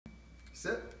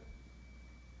sit,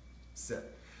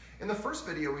 sit. In the first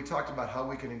video, we talked about how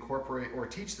we can incorporate or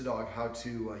teach the dog how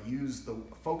to use the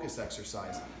focus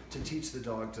exercise to teach the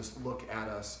dog to look at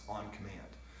us on command.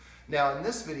 Now, in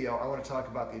this video, I want to talk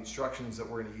about the instructions that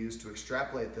we're going to use to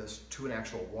extrapolate this to an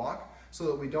actual walk so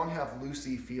that we don't have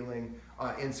Lucy feeling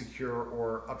insecure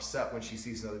or upset when she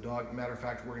sees another dog. Matter of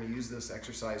fact, we're going to use this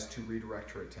exercise to redirect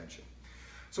her attention.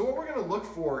 So what we're going to look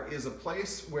for is a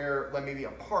place where, like maybe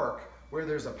a park, where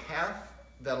there's a path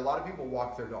that a lot of people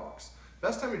walk their dogs.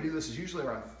 Best time to do this is usually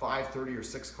around 5:30 or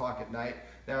 6 o'clock at night.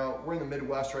 Now, we're in the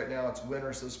Midwest right now, it's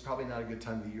winter, so this is probably not a good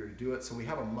time of the year to do it. So we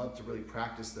have a month to really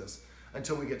practice this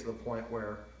until we get to the point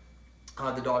where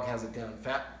the dog has it down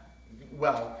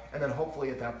well, and then hopefully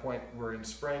at that point we're in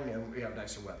spring and we have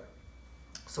nicer weather.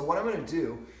 So what I'm going to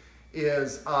do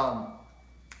is,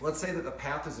 let's say that the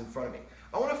path is in front of me.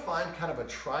 I want to find kind of a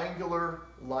triangular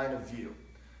line of view.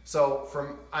 So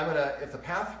if the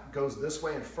path goes this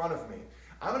way in front of me,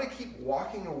 I'm going to keep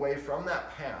walking away from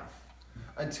that path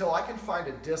until I can find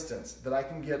a distance that I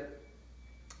can get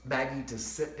Maggie to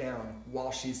sit down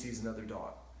while she sees another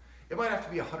dog. It might have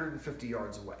to be 150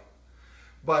 yards away.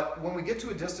 But when we get to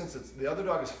a distance that the other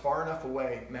dog is far enough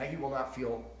away, Maggie will not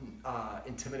feel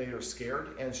intimidated or scared,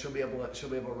 and she'll be able to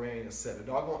remain and sit. A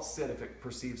dog won't sit if it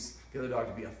perceives the other dog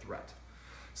to be a threat.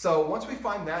 So once we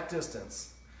find that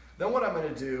distance, then what I'm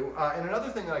going to do, and another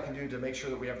thing that I can do to make sure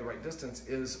that we have the right distance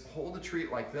is hold the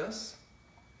treat like this.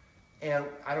 And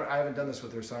I haven't done this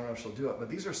with her, so I don't know if she'll do it, but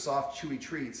these are soft, chewy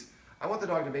treats. I want the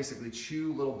dog to basically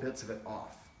chew little bits of it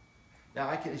off. Now,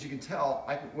 as you can tell,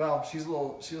 she's a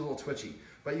little twitchy,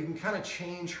 but you can kind of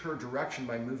change her direction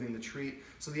by moving the treat.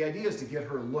 So the idea is to get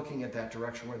her looking at that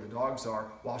direction where the dogs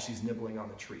are while she's nibbling on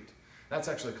the treat. That's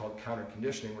actually called counter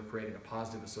conditioning. We're creating a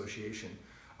positive association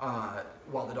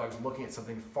while the dog's looking at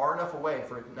something far enough away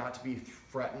for it not to be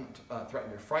threatened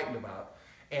or frightened about,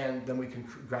 and then we can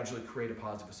gradually create a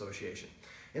positive association.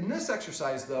 In this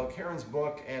exercise, though, Karen's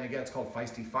book, and again, it's called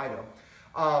Feisty Fido,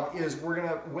 is we're going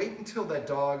to wait until that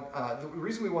dog, the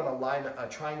reason we want a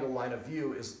triangle line of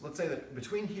view is, let's say that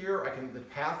between here, the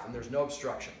path, and there's no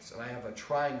obstructions, and I have a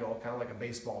triangle, kind of like a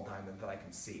baseball diamond that I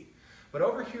can see. But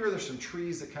over here, there's some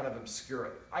trees that kind of obscure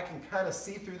it. I can kind of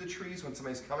see through the trees when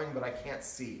somebody's coming, but I can't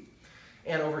see.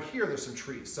 And over here, there's some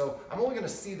trees. So I'm only going to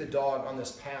see the dog on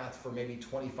this path for maybe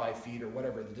 25 feet or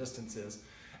whatever the distance is,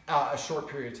 a short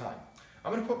period of time.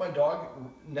 I'm going to put my dog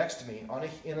next to me on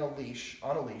a leash,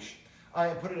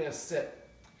 and put it in a sit.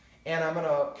 And I'm going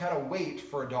to kind of wait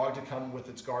for a dog to come with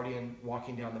its guardian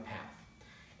walking down the path.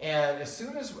 And as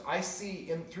soon as I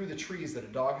see through the trees that a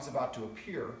dog is about to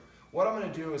appear, what I'm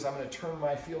going to do is I'm going to turn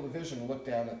my field of vision and look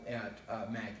down at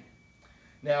Maggie.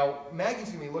 Now,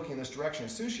 Maggie's going to be looking in this direction.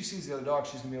 As soon as she sees the other dog,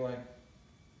 she's going to be like,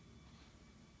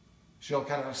 she'll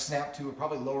kind of snap to it,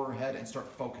 probably lower her head and start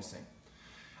focusing.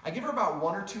 I give her about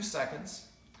 1 or 2 seconds,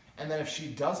 and then if she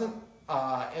doesn't,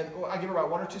 I give her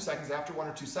about 1 or 2 seconds. After 1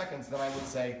 or 2 seconds, then I would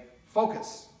say,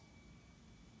 focus.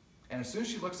 And as soon as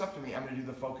she looks up to me, I'm going to do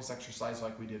the focus exercise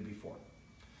like we did before.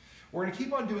 We're going to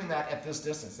keep on doing that at this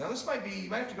distance. Now this might be, you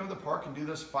might have to go to the park and do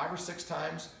this 5 or 6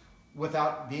 times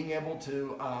without being able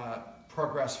to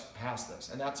progress past this,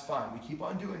 and that's fine. We keep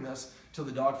on doing this till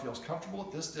the dog feels comfortable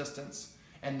at this distance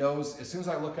and knows as soon as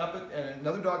I look up and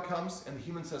another dog comes and the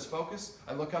human says focus,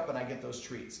 I look up and I get those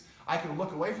treats. I can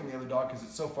look away from the other dog because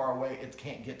it's so far away it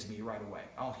can't get to me right away.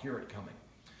 I'll hear it coming.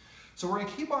 So we're going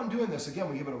to keep on doing this. Again,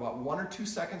 we give it about 1 or 2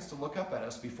 seconds to look up at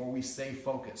us before we say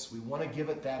focus. We want to give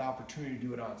it that opportunity to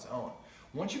do it on its own.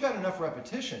 Once you've had enough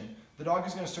repetition, the dog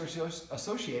is going to start to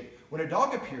associate. When a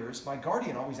dog appears, my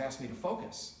guardian always asks me to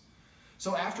focus.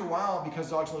 So after a while, because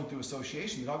dogs learn through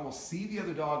association, the dog will see the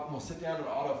other dog and will sit down and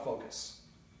autofocus.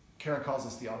 Karen calls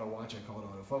this the auto watch, I call it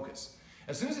autofocus.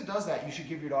 As soon as it does that, you should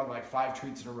give your dog like 5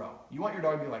 treats in a row. You want your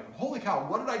dog to be like, holy cow,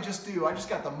 what did I just do? I just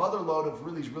got the mother load of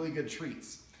really good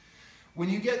treats. When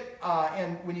you get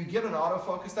an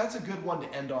autofocus, that's a good one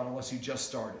to end on unless you just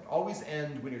started. Always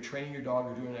end when you're training your dog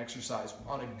or doing an exercise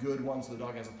on a good one so the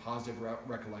dog has a positive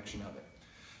recollection of it.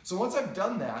 So once I've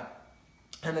done that,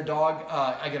 and the dog,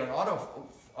 I get an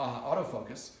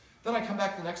autofocus, then I come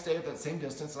back the next day at that same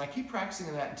distance, and I keep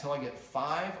practicing that until I get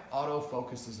 5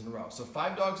 autofocuses in a row. So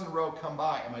 5 dogs in a row come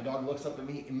by, and my dog looks up at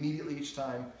me immediately each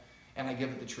time, and I give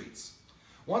it the treats.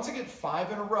 Once I get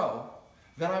 5 in a row,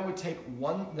 then I would take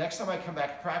next time I come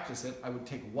back to practice it, I would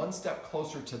take 1 step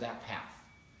closer to that path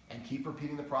and keep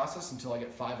repeating the process until I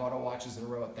get 5 auto watches in a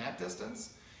row at that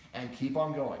distance and keep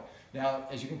on going. Now,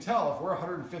 as you can tell, if we're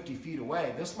 150 feet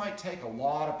away, this might take a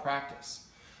lot of practice.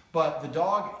 But the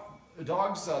dogs,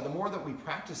 the more that we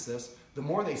practice this, the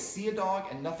more they see a dog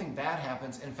and nothing bad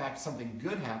happens. In fact, something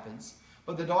good happens.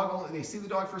 But the dog only, they see the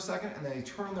dog for a second and then they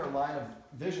turn their line of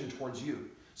vision towards you.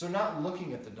 So not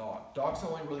looking at the dog. Dogs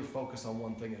only really focus on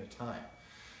one thing at a time.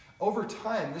 Over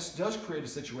time, this does create a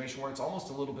situation where it's almost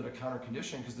a little bit of counter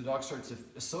conditioning because the dog starts to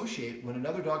associate when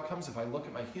another dog comes, if I look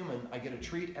at my human, I get a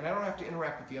treat and I don't have to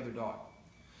interact with the other dog.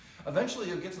 Eventually,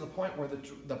 you'll get to the point where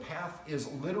the path is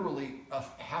literally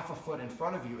half a foot in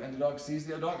front of you and the dog sees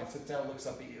the other dog and sits down and looks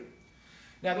up at you.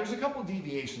 Now, there's a couple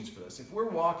deviations for this. If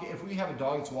we have a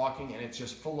dog that's walking and it's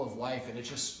just full of life and it's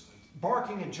just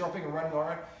barking and jumping and running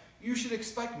around, you should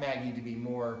expect Maggie to be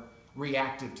more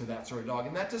reactive to that sort of dog.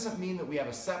 And that doesn't mean that we have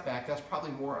a setback. That's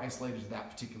probably more isolated to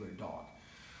that particular dog.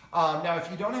 Now, if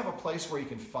you don't have a place where you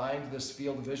can find this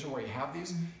field of vision where you have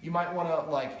these, you might want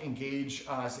to engage,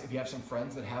 if you have some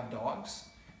friends that have dogs,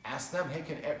 ask them, hey,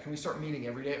 can we start meeting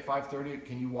every day at 5:30?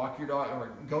 Can you walk your dog,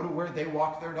 or go to where they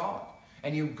walk their dog?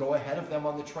 And you go ahead of them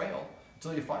on the trail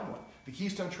until you find one. The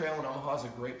Keystone Trail in Omaha is a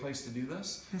great place to do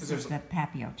this. This is the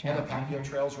Papillion Trail. And the Papillion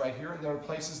Trail's right here. And there are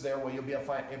places there where you'll be able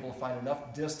to find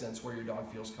enough distance where your dog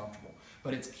feels comfortable.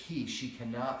 But it's key. She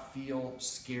cannot feel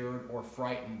scared or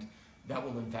frightened. That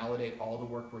will invalidate all the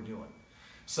work we're doing.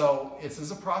 So this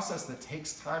is a process that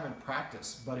takes time and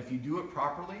practice. But if you do it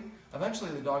properly,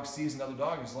 eventually the dog sees another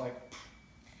dog and is like,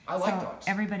 I like dogs.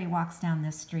 Everybody walks down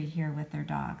this street here with their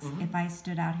dogs. Mm-hmm. If I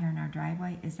stood out here in our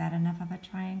driveway, is that enough of a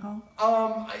triangle?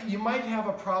 You might have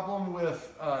a problem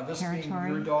with this being Territory?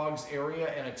 your dog's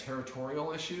area and a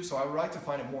territorial issue. So I would like to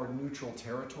find a more neutral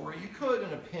territory. You could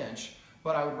in a pinch,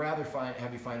 but I would rather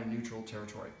have you find a neutral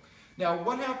territory. Now,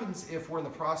 what happens if we're in the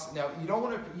process? Now, you don't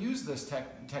want to use this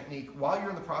technique while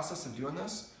you're in the process of doing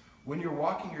this. When you're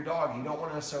walking your dog, you don't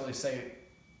want to necessarily say,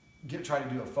 try to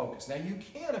do a focus. Now, you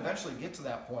can eventually get to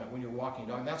that point when you're walking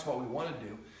your dog, and that's what we want to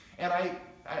do. And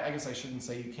I guess I shouldn't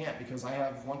say you can't, because I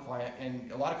have one client,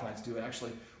 and a lot of clients do it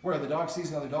actually, where the dog sees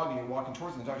another dog and you're walking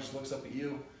towards them, the dog just looks up at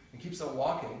you and keeps on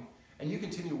walking, and you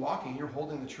continue walking, you're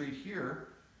holding the treat here,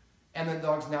 and then the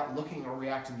dog's not looking or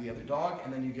reacting to the other dog,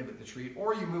 and then you give it the treat,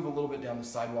 or you move a little bit down the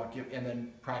sidewalk and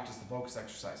then practice the focus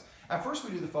exercise. At first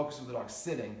we do the focus with the dog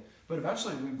sitting, but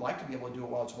eventually we'd like to be able to do it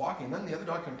while it's walking, and then the other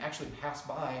dog can actually pass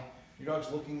by. Your dog's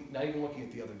not even looking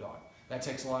at the other dog. That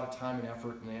takes a lot of time and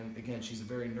effort, and again, she's a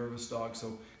very nervous dog,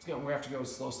 so we have to go with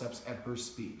slow steps at her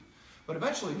speed. But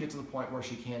eventually get to the point where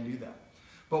she can do that.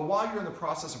 But while you're in the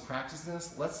process of practicing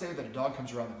this, let's say that a dog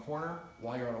comes around the corner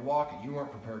while you're on a walk and you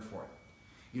weren't prepared for it.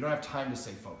 You don't have time to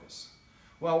stay focused.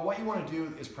 Well, what you want to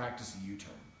do is practice a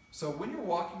U-turn. So when you're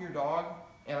walking your dog,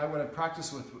 and I want to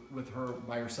practice with her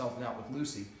by herself and out with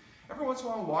Lucy, every once in a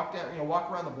while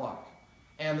walk around the block.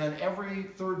 And then every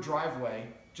third driveway,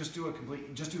 just do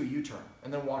a U-turn.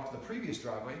 And then walk to the previous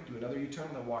driveway, do another U-turn,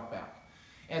 and then walk back.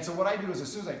 And so what I do is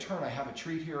as soon as I turn, I have a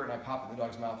treat here and I pop it in the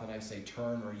dog's mouth and I say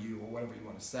turn or you or whatever you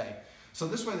want to say. So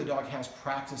this way the dog has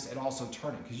practice at also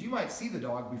turning. Because you might see the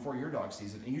dog before your dog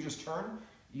sees it, and you just turn,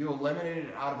 you eliminated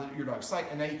it out of your dog's sight,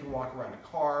 and now you can walk around a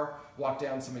car, walk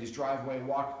down somebody's driveway,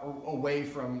 walk away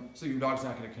from, so your dog's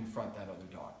not going to confront that other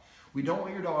dog. We don't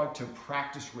want your dog to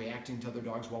practice reacting to other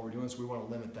dogs while we're doing this. We want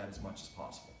to limit that as much as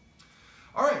possible.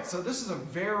 All right, so this is a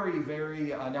very, very,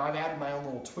 now I've added my own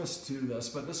little twist to this,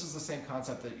 but this is the same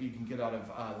concept that you can get out of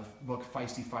the book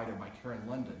Feisty Fighter by Karen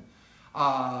London.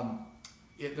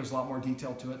 There's a lot more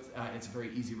detail to it. It's a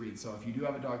very easy read. So if you do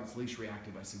have a dog that's leash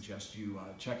reactive, I suggest you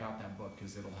check out that book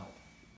because it'll help.